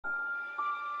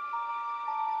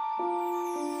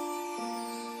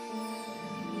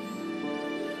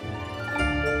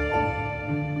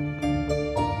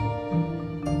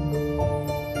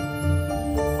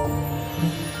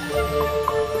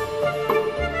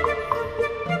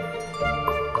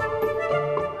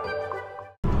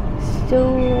So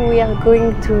we are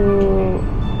going to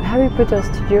Harry Potter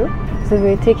studio. So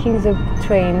we're taking the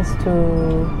trains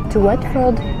to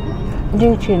Watford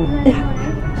Junction.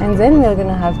 And then we're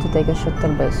gonna have to take a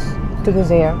shuttle bus to go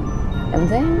there. And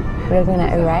then we're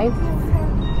gonna arrive,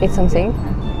 eat something,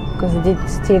 because we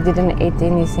still didn't eat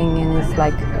anything and it's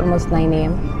like almost 9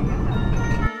 AM.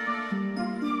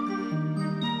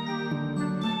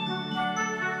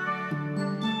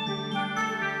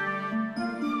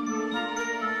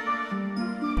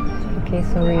 Okay,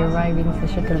 so we arrive in the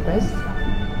shuttle bus.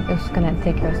 It's gonna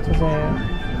take us to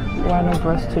the Warner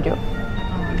Bros. Studio.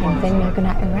 And then we're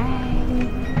gonna arrive.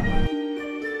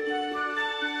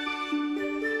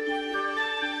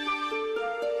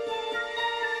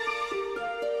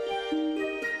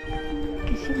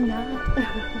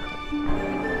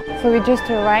 So we just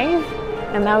arrived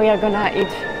and now we are gonna eat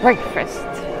breakfast.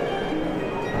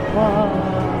 Wow.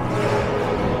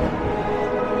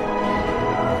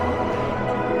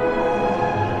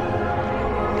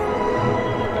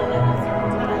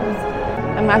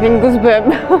 I'm having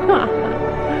goosebumps.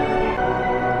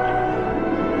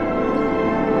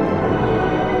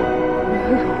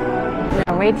 We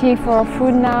are waiting for our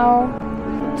food now.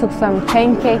 Took some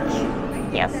pancake.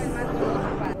 Yes.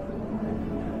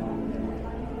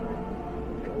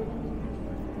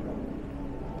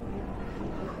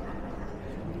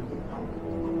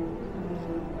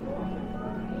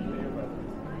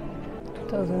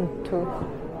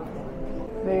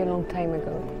 Very long time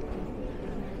ago.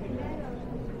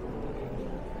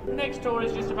 The next tour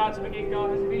is just about to begin,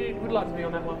 guys. If you would like to be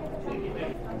on that one.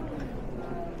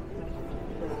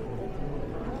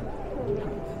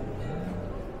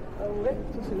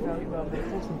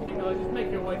 Guys, just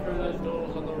make your way through those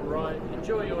doors on the right.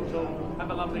 Enjoy your tour. Have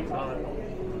a lovely time.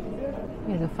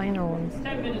 Yeah, the final ones.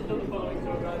 10 minutes till the following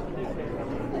tour, guys.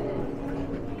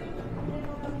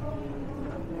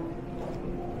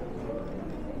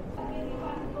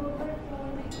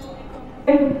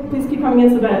 Please keep coming in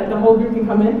so that the whole group can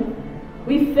come in.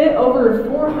 We fit over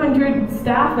 400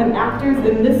 staff and actors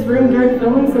in this room during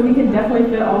filming, so we can definitely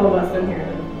fit all of us in here.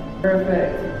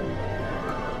 Perfect.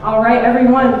 All right,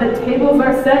 everyone, the tables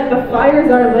are set, the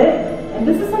fires are lit, and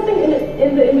this is something in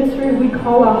the industry we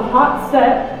call a hot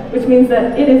set, which means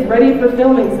that it is ready for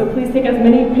filming, so please take as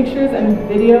many pictures and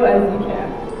video as you can.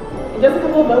 In just a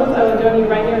couple of moments, I will join you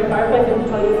right near the fireplace and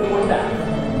tell you some more facts.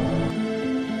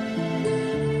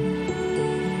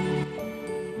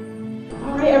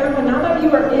 Everyone, now that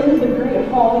you are in the Great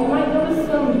Hall, you might notice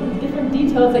some different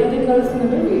details that you didn't notice in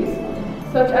the movies,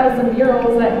 such as the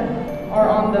murals that are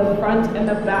on the front and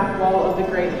the back wall of the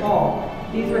Great Hall.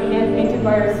 These were hand-painted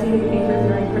by our scene painters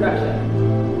during production.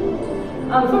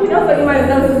 Something else that you might have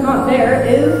noticed is not there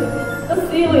is the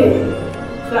ceiling.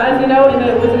 So as you know, in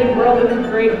the Wizarding World in the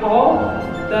Great Hall,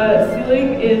 the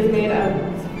ceiling is made of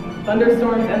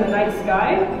thunderstorms and the night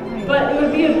sky, but it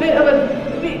would be a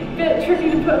bit tricky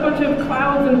to put a bunch of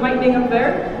clouds and lightning up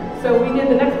there, so we did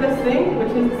the next best thing,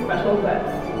 which is special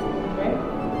vents. Okay?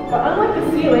 But unlike the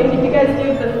ceiling, if you guys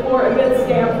give the floor a good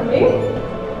scan for me,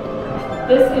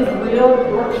 this is real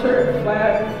Yorkshire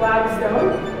flagstone.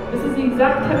 This is the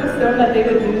exact type of stone that they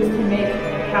would use to make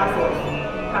castle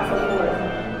floors.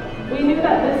 We knew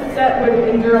that this set would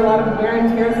endure a lot of wear and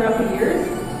tear throughout the years,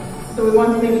 so we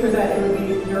wanted to make sure that it would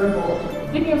be durable.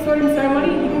 Speaking of sorting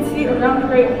ceremony, you can see around the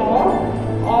Great Hall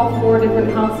all 4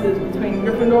 different houses between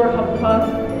Gryffindor, Hufflepuff,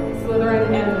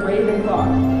 Slytherin, and Ravenclaw.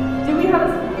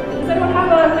 Does anyone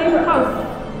have a favorite house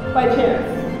by chance?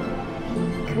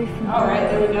 Gryffindor. Alright,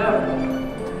 there we go.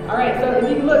 Alright, so if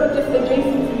you look just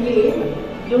adjacent to me,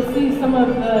 you'll see some of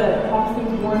the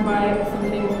costumes worn by some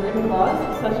famous Ravenclaws,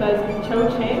 such as Cho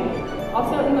Chang.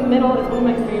 Also in the middle is one of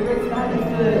my favorites, that is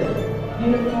the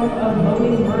uniform of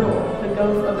Moaning Myrtle, the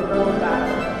ghost of the girl in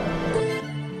battle.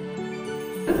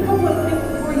 Just a couple of things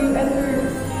before you enter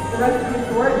the rest of your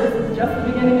tour. This is just the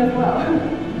beginning as well.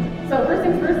 So first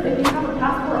things first, if you have a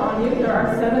passport on you, there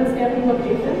are 7 stamping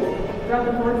locations throughout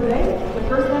the tour today. The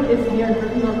first one is near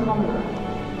Gryffindor Common Room.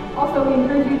 Also, we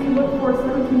encourage you to look for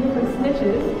 17 different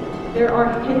snitches. There are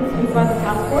hints inside the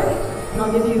passport, and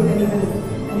I'll give you an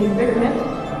even bigger hint.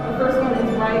 The first one is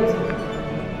right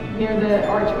near the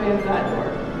archway of that door.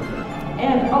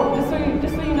 And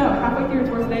just so you know, halfway through your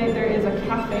tour today, there is a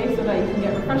cafe so that you can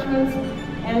get refreshments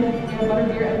and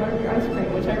butterbeer and butterbeer ice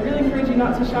cream, which I really encourage you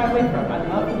not to shy away from. I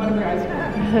love the butterbeer ice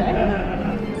cream.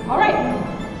 Okay? All right,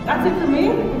 that's it for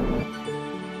me.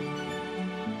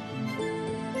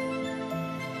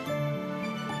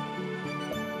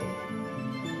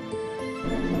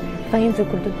 Find the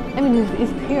golden. I mean,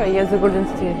 it's here. Yes, the golden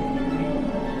steel.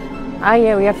 Ah,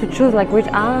 yeah, we have to choose like which.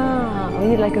 Ah, we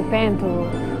need like a pen to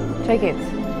check it.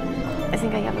 I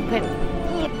think I have a pen.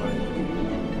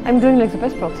 I'm doing like the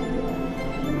passport.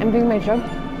 I'm doing my job.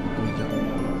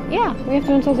 Yeah, we have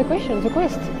to answer the question, the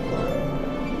quest.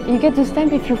 You get the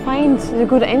stamp if you find the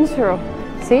good answer.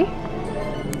 See?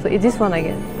 So it's this one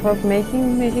again. For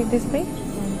making magic display.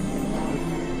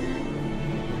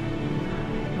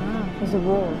 Ah, for the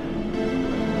wall.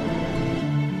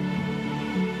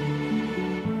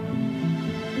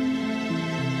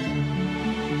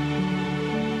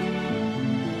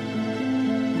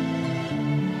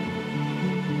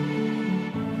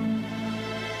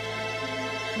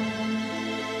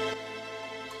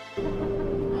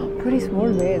 Pretty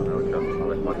small bed.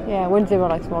 Yeah, when they were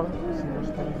like small.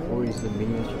 Or is the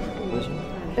miniature version?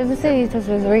 As I say, it was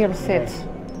a real set.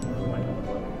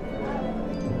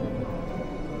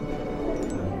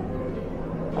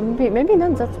 Maybe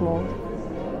not that small.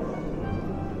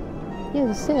 Yeah,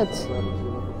 the set.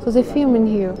 So they film in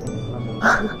here.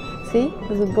 See?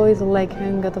 The boys are like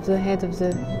hung out of the head of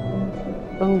the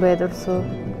long bed also.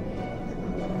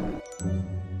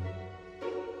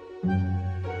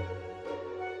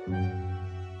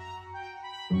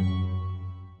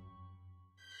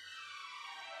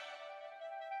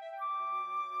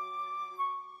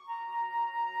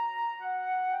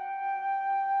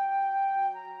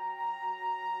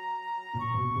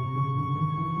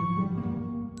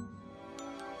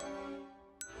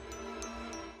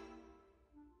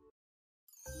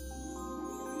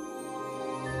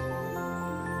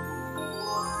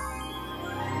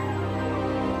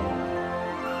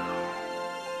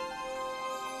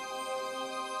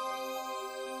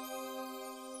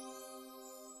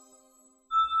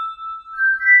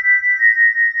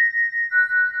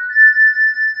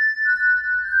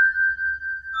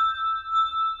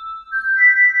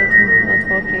 Not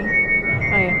working.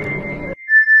 Oh yeah.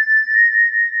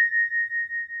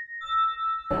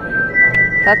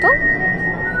 That one?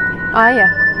 Ah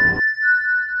yeah.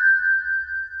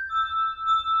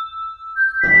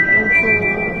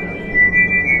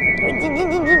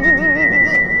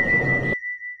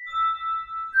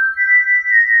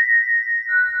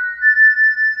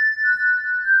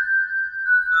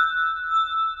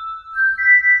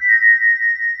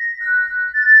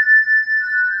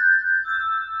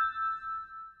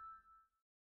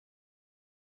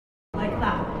 Like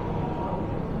that.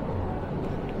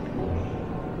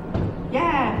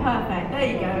 Yeah, perfect. There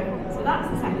you go. So that's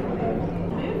the second move.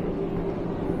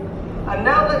 And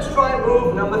now let's try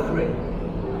move number 3.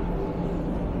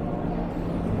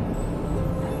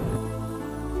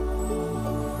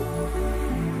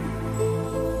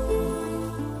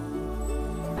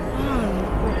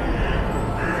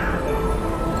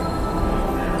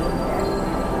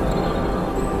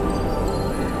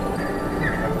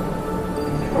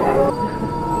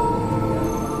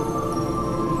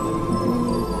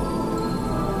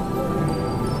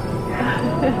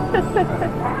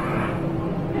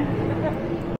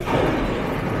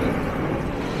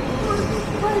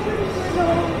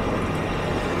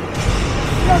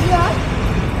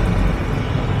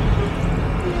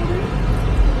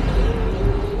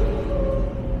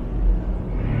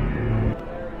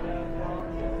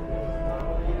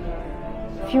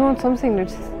 If you want something,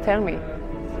 just tell me.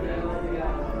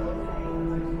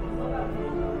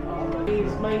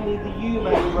 It's mainly the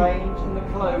UMA range and the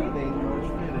clothing.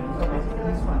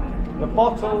 The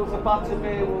bottles of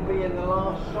butterbeer will be in the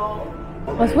last shop.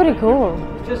 That's pretty cool.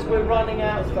 It's just we're running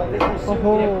out of stuff. This will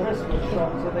soon be a Christmas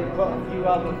shop, so they've got a few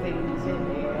other things in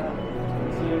here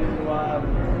to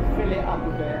fill it up a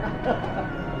bit.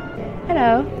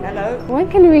 Hello. Hello. When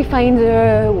can we find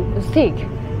a stick?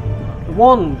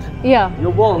 Wand. Yeah.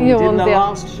 Your wand Your in wand, the yeah.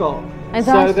 last shop. And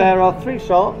So last there are 3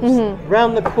 shops.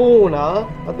 Round the corner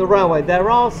at the railway. There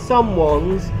are some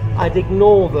wands. I'd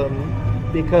ignore them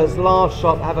because last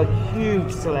shop have a huge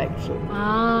selection.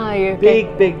 Ah, you're okay.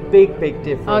 Big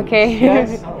difference. Okay.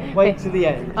 Yes. Wait to the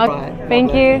end. Okay. Right.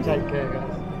 Thank God you. bless Take care, guys.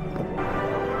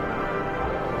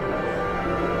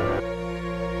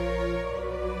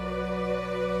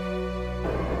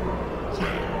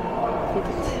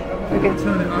 Okay.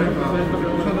 Turn it over, then look at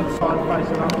the coloured side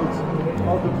facing upwards,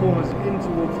 hold the corners in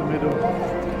towards the middle, do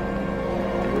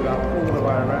that all the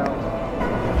way around.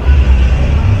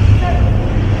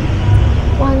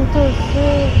 1, 2, 3,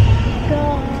 go!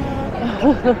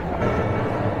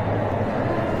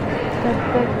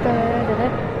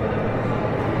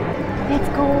 Let's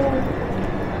go!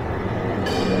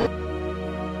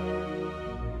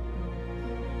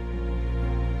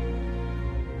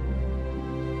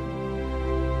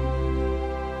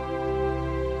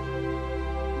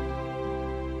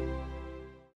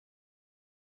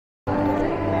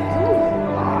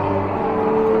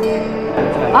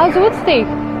 Ah, the wood stick.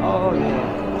 Oh, yeah.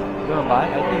 buy? I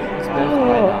think it's better to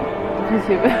buy now.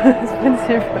 Expensive.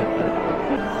 Expensive.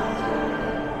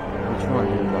 Which one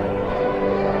do you buy?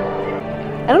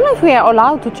 I don't know if we are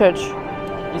allowed to church.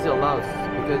 It's allowed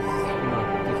because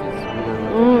this is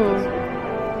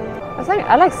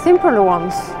I like simpler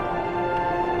ones.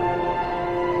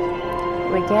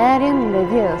 Regarde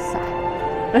Leviosa.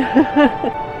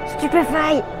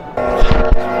 Stupefy!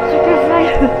 Stupefy!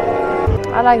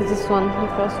 I like this one, the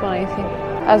first one I think.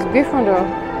 As Gryffindor.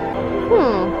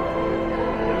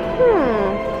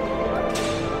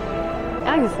 I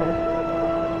like this one.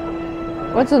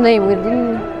 What's the name? We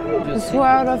didn't... The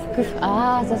Sword of Gryffindor.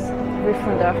 Ah, that's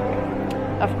Gryffindor.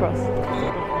 Of course.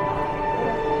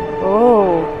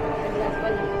 Oh.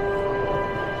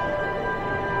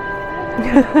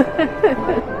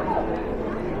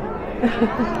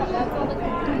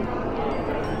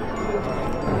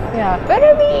 Yeah,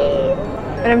 butterbean!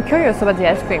 But I'm curious about the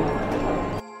ice cream.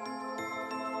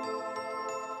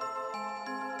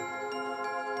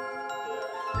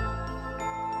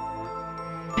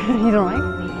 You don't like?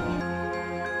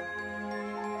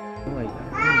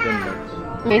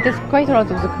 It has quite a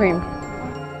lot of the cream.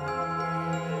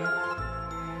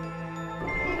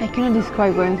 I cannot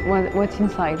describe what's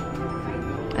inside.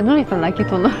 I don't know if I like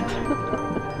it or not.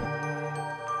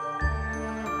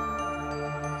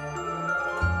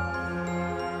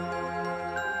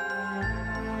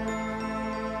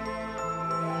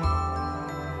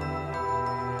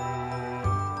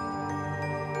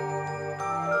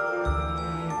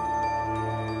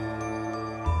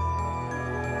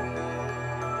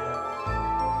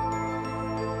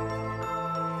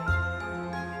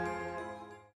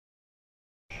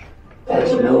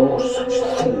 There's no such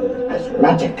thing as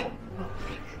magic.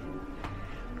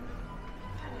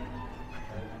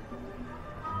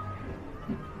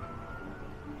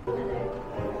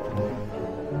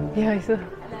 Yeah, I saw.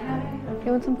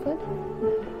 You want some food?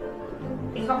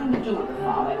 It's nothing to do with the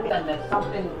father, then there's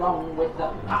something wrong with the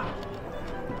pot.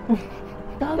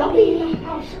 Dobby in the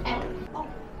house and...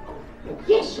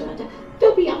 Yes, sir,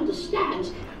 Dobby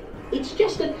understands. It's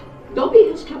just that Dobby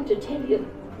has come to tell you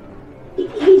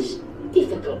it is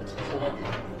difficult, sir.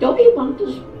 Dobby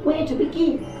wonders where to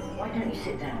begin. Why don't you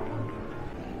sit down?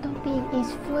 Dobby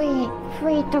is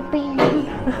free to be.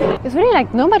 It's really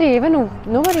like nobody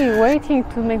waiting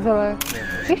to make the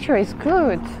picture is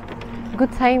good.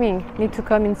 Good timing. Need to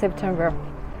come in September.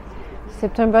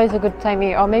 September is a good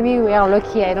timing, or maybe we are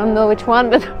lucky. I don't know which one,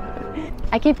 but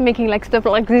I keep making like stuff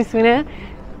like this, you know.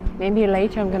 Maybe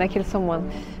later I'm gonna kill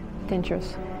someone.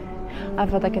 Dangerous.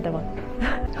 Avada Kedavra.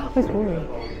 Oh, it's moving.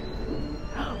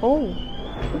 Oh.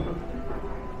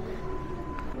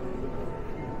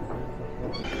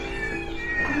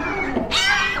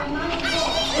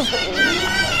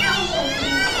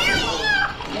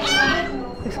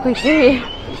 It's quite scary.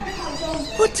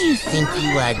 What do you think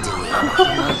you are doing?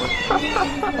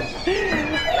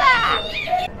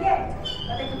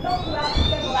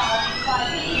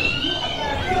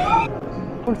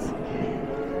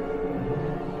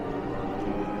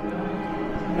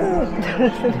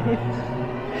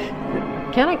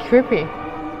 Kinda creepy.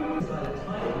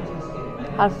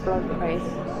 Half-blood face.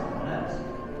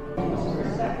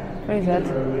 What is that?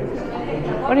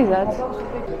 What is that?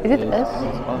 Is it us?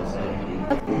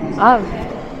 Ah,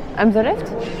 I'm the left?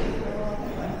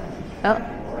 Oh,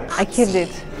 I killed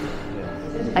it.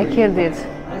 I killed it.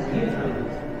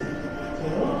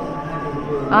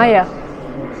 Ah, yeah.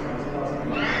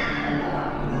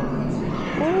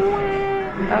 Oh.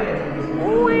 Yeah.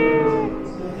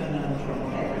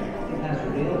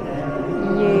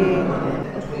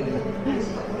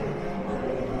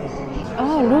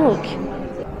 Oh, look.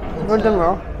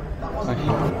 Voldemort.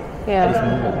 Yeah.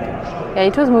 Yeah,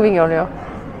 it was moving earlier.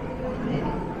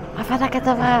 Avada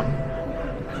Kedavra!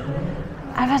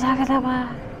 Avada Kedavra!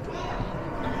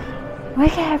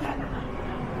 Wake up!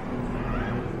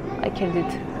 I killed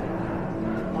it.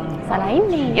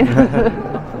 Salaimni!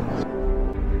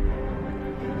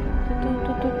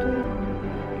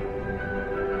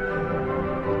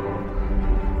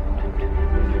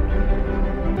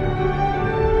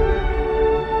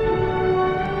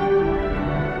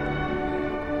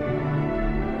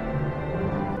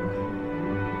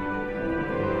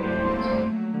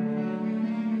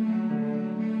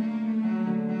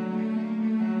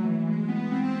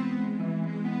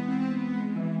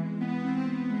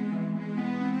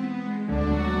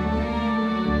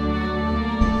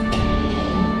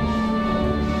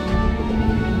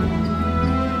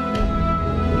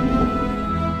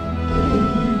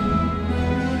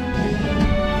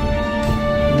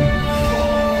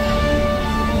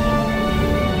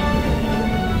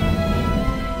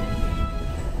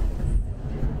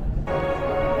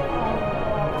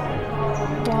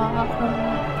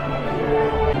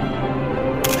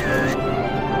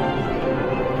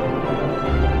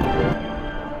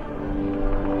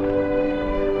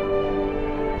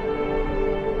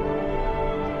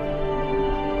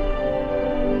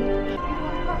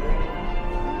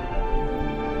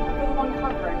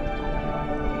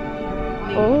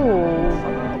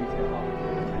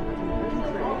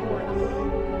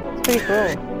 pretty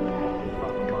cool.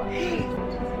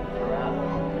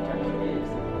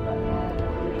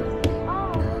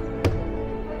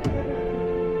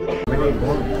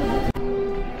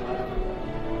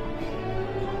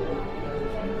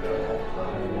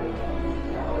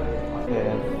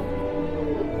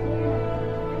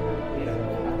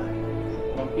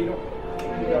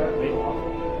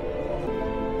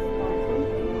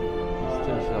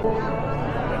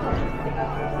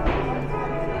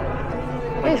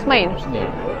 It's mine.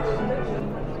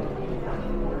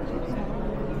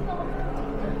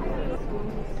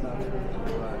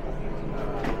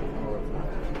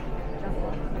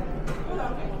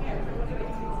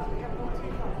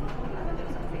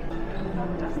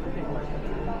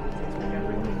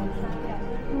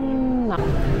 No.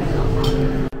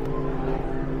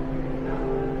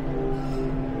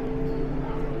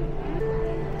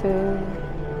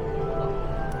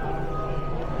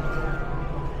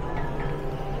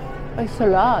 It's a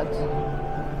lot.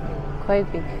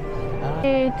 Quite big.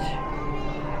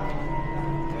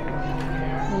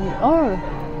 Oh,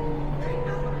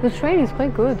 the train is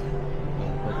quite good.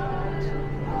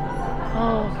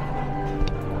 Oh,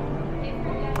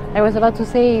 I was about to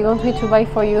say you want me to buy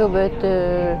for you, but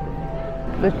the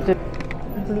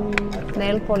blue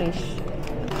nail polish.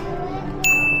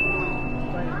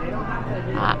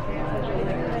 Ah,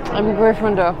 I'm a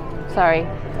Gryffindor. Sorry,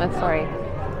 not sorry.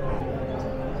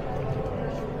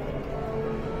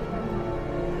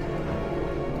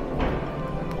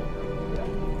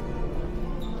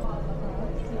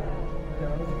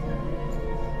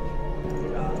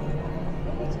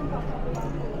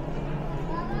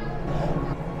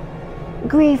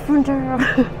 Gryffindor.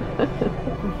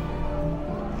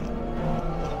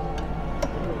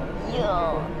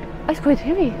 Yeah. That's quite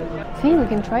heavy. See, we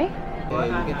can try. Yeah,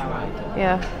 you can try it.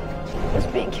 Yeah, it's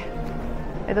big.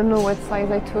 I don't know what size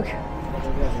I took.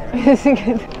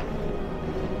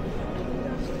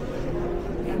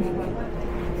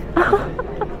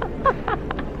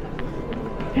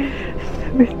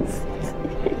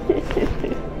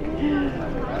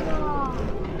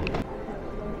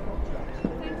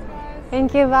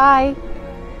 Thank you, bye.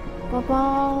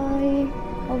 Bye-bye.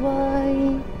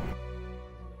 Bye-bye.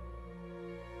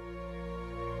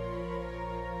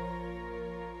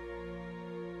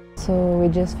 So we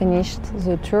just finished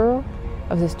the tour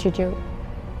of the studio,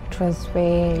 which was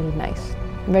really nice,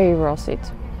 very worth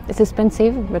it. It's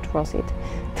expensive, but worth it.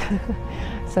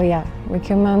 So yeah,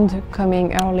 recommend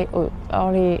coming early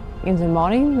in the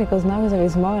morning, because now there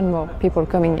is more and more people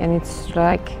coming, and it's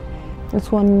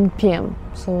 1 p.m.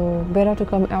 So better to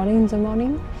come early in the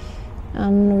morning.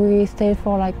 And we stayed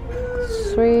for like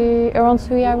around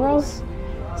 3 hours.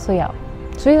 So yeah,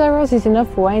 3 hours is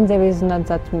enough when there is not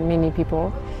that many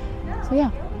people. So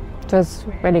yeah, it was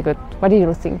really good. What do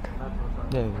you think?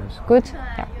 Yeah, it was good.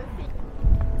 Yeah,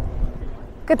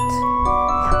 good.